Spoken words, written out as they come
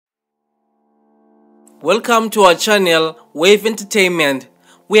Welcome to our channel, Wave Entertainment.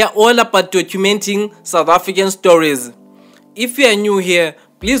 We are all about documenting South African stories. If you are new here,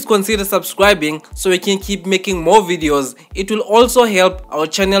 please consider subscribing so we can keep making more videos. It will also help our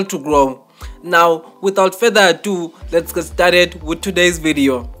channel to grow. Now, without further ado, let's get started with today's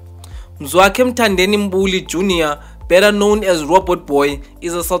video. Mzwakhe Mthandeni Mbuli Jr., better known as Boii,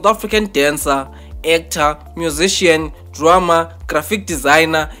 is a South African dancer, actor, musician, drummer, graphic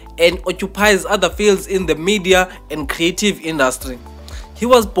designer, and occupies other fields in the media and creative industry. He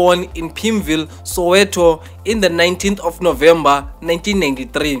was born in Pimville, Soweto in the 19th of November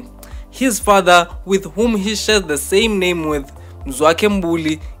 1993. His father, with whom he shares the same name with, Mzwakhe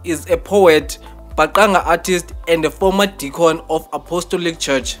Mbuli, is a poet, baqanga artist, and a former deacon of Apostolic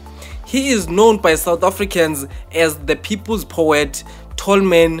Church. He is known by South Africans as the People's Poet,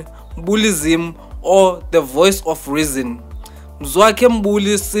 Tallman, Mbulism, or the Voice of Reason. Mzwakhe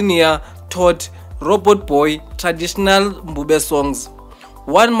Mbuli Sr. taught Boii traditional Mbube songs.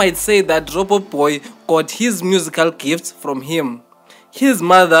 One might say that Boii got his musical gifts from him. His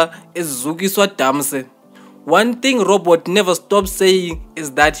mother is Zukiswa Damse. One thing Robot never stops saying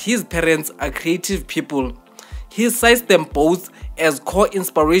is that his parents are creative people. He cites them both as core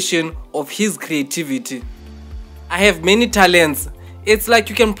inspiration of his creativity. I have many talents. It's like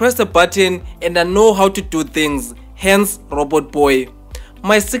you can press a button and I know how to do things. Hence Boii.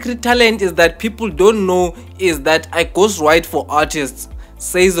 My secret talent is that people don't know is that I ghostwrite for artists,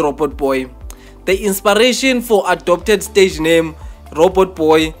 says Boii. The inspiration for adopted stage name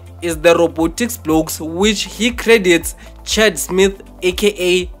Boii is the robotics blokes, which he credits Chad Smith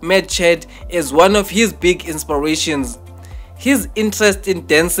aka Mad Chad as one of his big inspirations. His interest in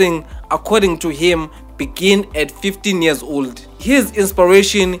dancing, according to him, began at 15 years old. His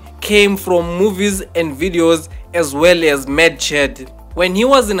inspiration came from movies and videos as well as Mad Chad. When he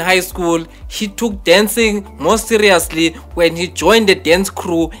was in high school, he took dancing more seriously when he joined the dance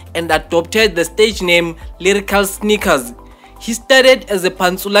crew and adopted the stage name Lyrical Sneakers. He started as a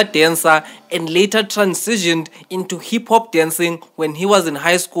Pantsula dancer and later transitioned into hip-hop dancing when he was in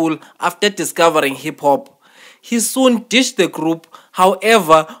high school after discovering hip-hop. He soon ditched the group,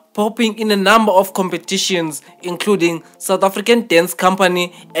 however, popping in a number of competitions including South African Dance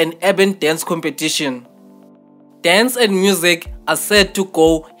Company and Urban Dance Competition. Dance and music are said to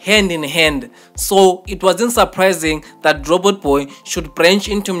go hand in hand, so it wasn't surprising that Boii should branch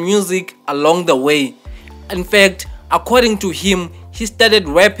into music along the way. In fact, according to him, he started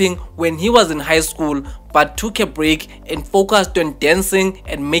rapping when he was in high school but took a break and focused on dancing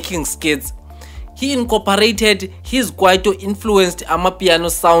and making skits. He incorporated his Kwaito-influenced amapiano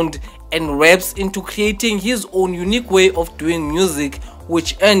sound and raps into creating his own unique way of doing music,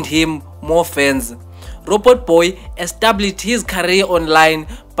 which earned him more fans. Boii established his career online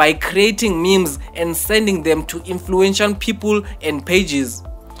by creating memes and sending them to influential people and pages.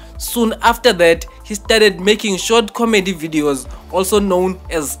 Soon after that, he started making short comedy videos, also known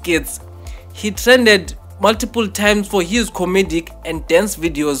as skits. He trended multiple times for his comedic and dance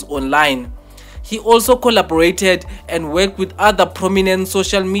videos online. He also collaborated and worked with other prominent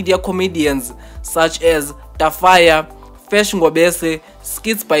social media comedians such as Tafaya, Fesh Ngobese,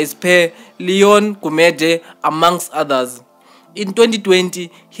 Skits by Spare, Leon Gumede, amongst others. In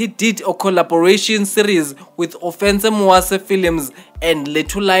 2020, he did a collaboration series with Offense Mwase Films and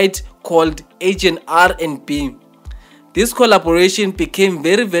Letulite called Agent R&B. This collaboration became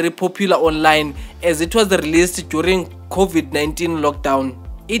very popular online as it was released during COVID-19 lockdown.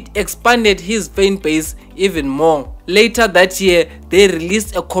 It expanded his fan base even more. Later that year, they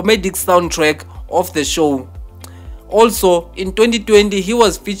released a comedic soundtrack of the show. Also, in 2020, he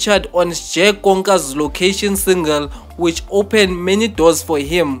was featured on Jay Konka's Location single, which opened many doors for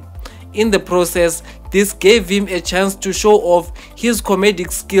him. In the process, this gave him a chance to show off his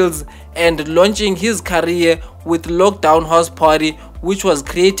comedic skills and launching his career with Lockdown House Party, which was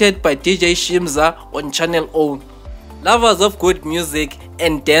created by DJ Shimza on Channel O. Lovers of good music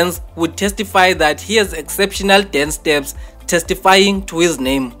and dance would testify that he has exceptional dance steps, testifying to his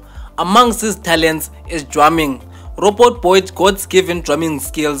name. Amongst his talents is drumming. Boii's God-given drumming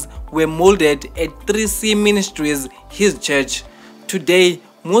skills were molded at 3C Ministries, his church. Today,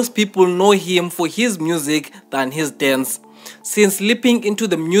 most people know him for his music than his dance. Since leaping into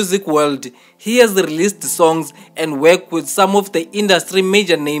the music world, he has released songs and worked with some of the industry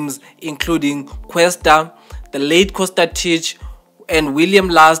major names including Questa, the late Costa Teach, and William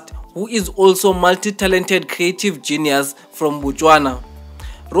Last, who is also multi-talented creative genius from Botswana.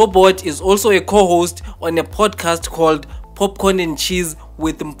 Robot is also a co-host on a podcast called Popcorn and Cheese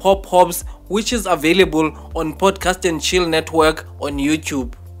with Pop Hobbs, which is available on Podcast and Chill Network on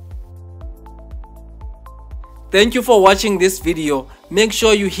YouTube. Thank you for watching this video. Make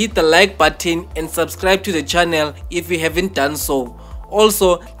sure you hit the like button and subscribe to the channel if you haven't done so.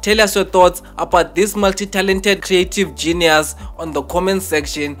 Also, tell us your thoughts about this multi-talented creative genius on the comment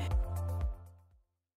section